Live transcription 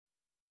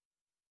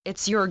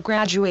It's your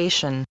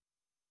graduation.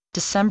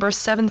 December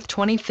 7,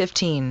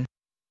 2015.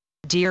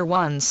 Dear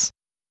ones,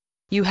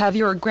 you have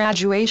your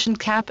graduation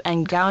cap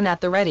and gown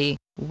at the ready,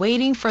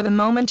 waiting for the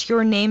moment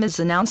your name is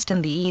announced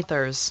in the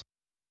ethers.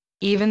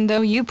 Even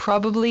though you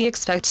probably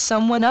expect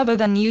someone other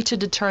than you to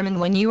determine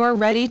when you are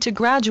ready to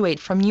graduate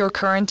from your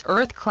current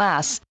Earth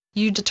class,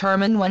 you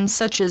determine when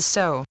such is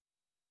so.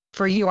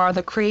 For you are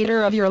the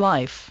creator of your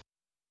life.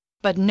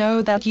 But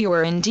know that you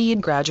are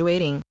indeed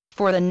graduating,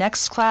 for the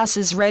next class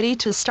is ready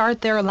to start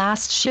their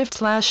last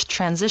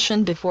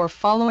shift/transition before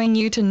following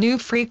you to new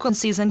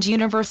frequencies and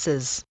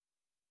universes.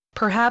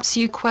 Perhaps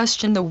you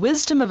question the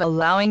wisdom of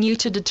allowing you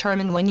to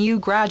determine when you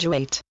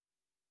graduate.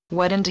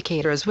 What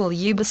indicators will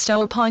you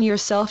bestow upon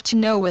yourself to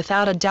know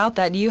without a doubt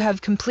that you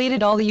have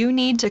completed all you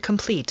need to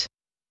complete?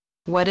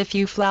 What if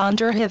you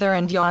flounder hither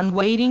and yon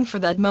waiting for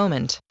that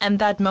moment, and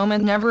that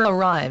moment never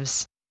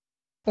arrives?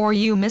 Or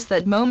you miss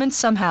that moment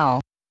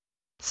somehow?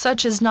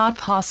 Such is not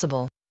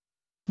possible.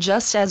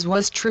 Just as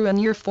was true in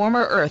your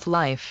former Earth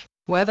life,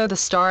 whether the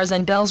stars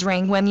and bells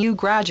rang when you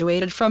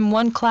graduated from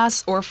one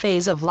class or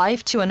phase of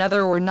life to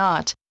another or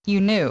not,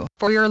 you knew,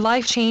 for your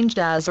life changed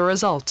as a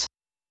result.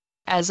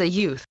 As a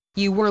youth,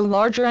 you were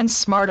larger and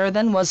smarter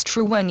than was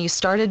true when you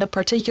started a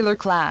particular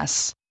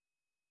class.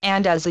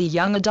 And as a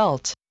young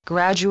adult,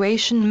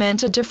 graduation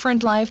meant a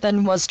different life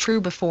than was true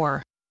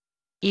before.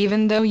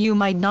 Even though you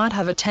might not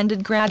have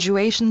attended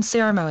graduation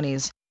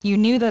ceremonies, you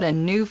knew that a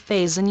new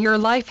phase in your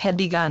life had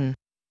begun.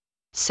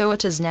 So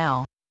it is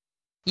now.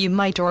 You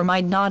might or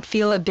might not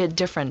feel a bit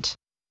different.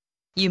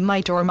 You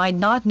might or might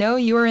not know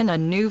you're in a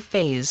new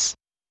phase.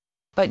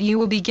 But you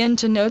will begin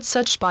to note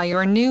such by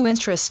your new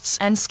interests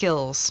and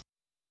skills.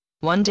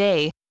 One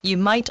day, you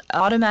might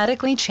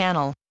automatically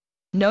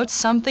note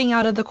something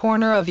out of the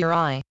corner of your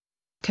eye.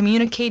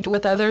 Communicate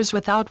with others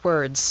without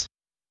words.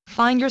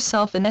 Find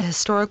yourself in a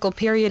historical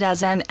period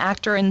as an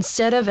actor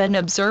instead of an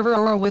observer,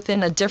 or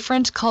within a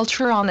different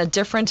culture on a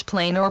different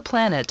plane or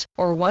planet,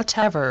 or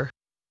whatever.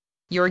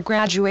 Your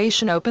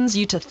graduation opens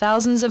you to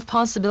thousands of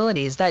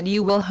possibilities that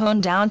you will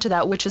hone down to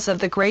that which is of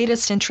the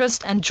greatest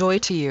interest and joy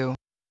to you.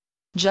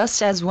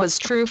 Just as was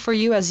true for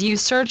you as you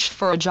searched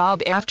for a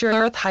job after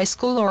Earth high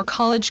school or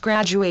college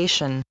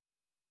graduation.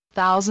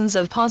 Thousands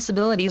of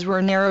possibilities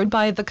were narrowed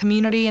by the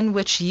community in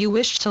which you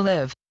wished to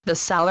live, the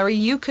salary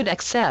you could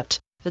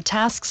accept, the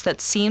tasks that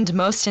seemed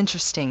most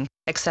interesting,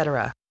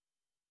 etc.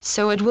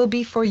 So it will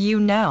be for you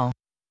now.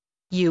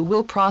 You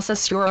will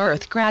process your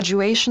Earth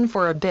graduation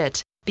for a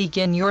bit,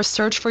 begin your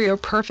search for your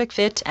perfect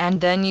fit,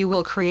 and then you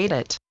will create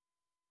it.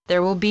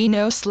 There will be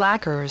no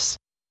slackers.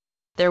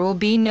 There will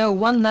be no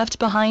one left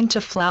behind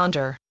to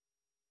flounder.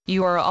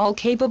 You are all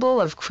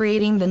capable of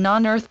creating the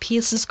non-Earth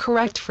pieces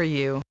correct for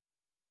you.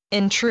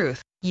 In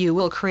truth, you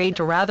will create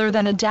rather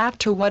than adapt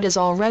to what is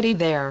already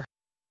there.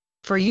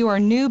 For you are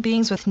new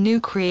beings with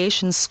new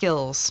creation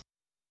skills.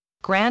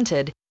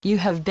 Granted, you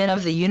have been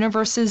of the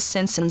universes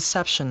since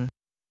inception.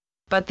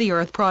 But the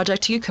Earth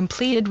project you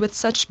completed with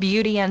such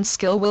beauty and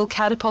skill will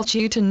catapult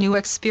you to new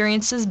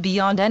experiences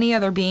beyond any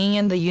other being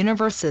in the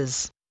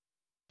universes.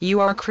 You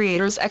are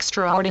creators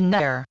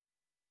extraordinaire.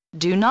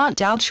 Do not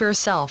doubt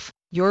yourself,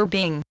 your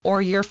being,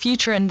 or your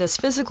future in this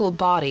physical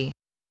body.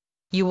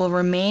 You will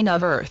remain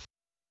of Earth.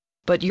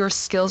 But your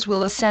skills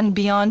will ascend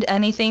beyond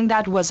anything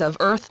that was of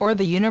Earth or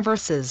the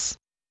universes.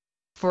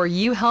 For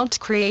you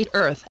helped create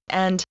Earth,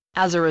 and,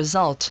 as a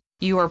result,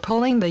 you are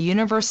pulling the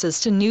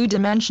universes to new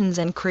dimensions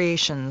and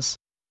creations.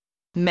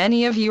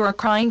 Many of you are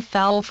crying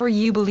foul, for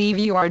you believe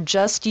you are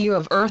just you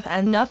of Earth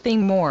and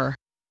nothing more.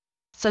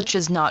 Such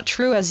is not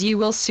true, as you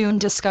will soon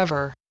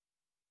discover.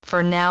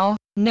 For now,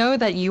 know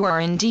that you are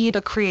indeed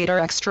a creator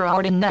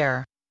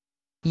extraordinaire.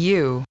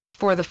 You,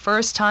 for the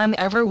first time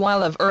ever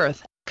while of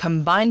Earth,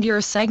 combined your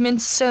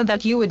segments so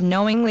that you would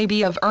knowingly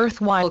be of Earth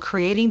while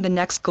creating the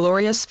next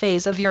glorious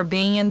phase of your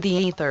being in the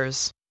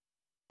ethers.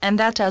 And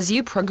that as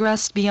you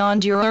progressed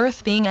beyond your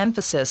Earth being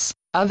emphasis,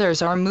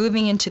 others are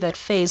moving into that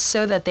phase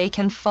so that they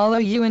can follow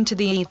you into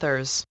the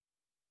ethers.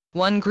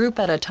 One group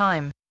at a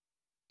time.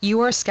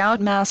 You are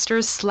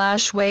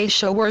scoutmasters/way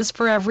showers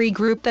for every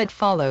group that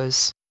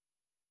follows.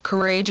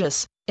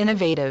 Courageous,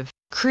 innovative,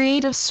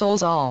 creative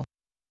souls all.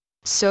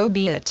 So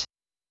be it.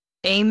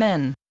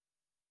 Amen.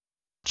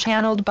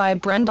 Channeled by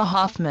Brenda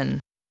Hoffman.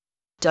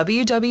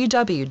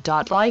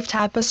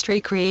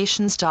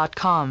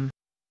 www.lifetapestrycreations.com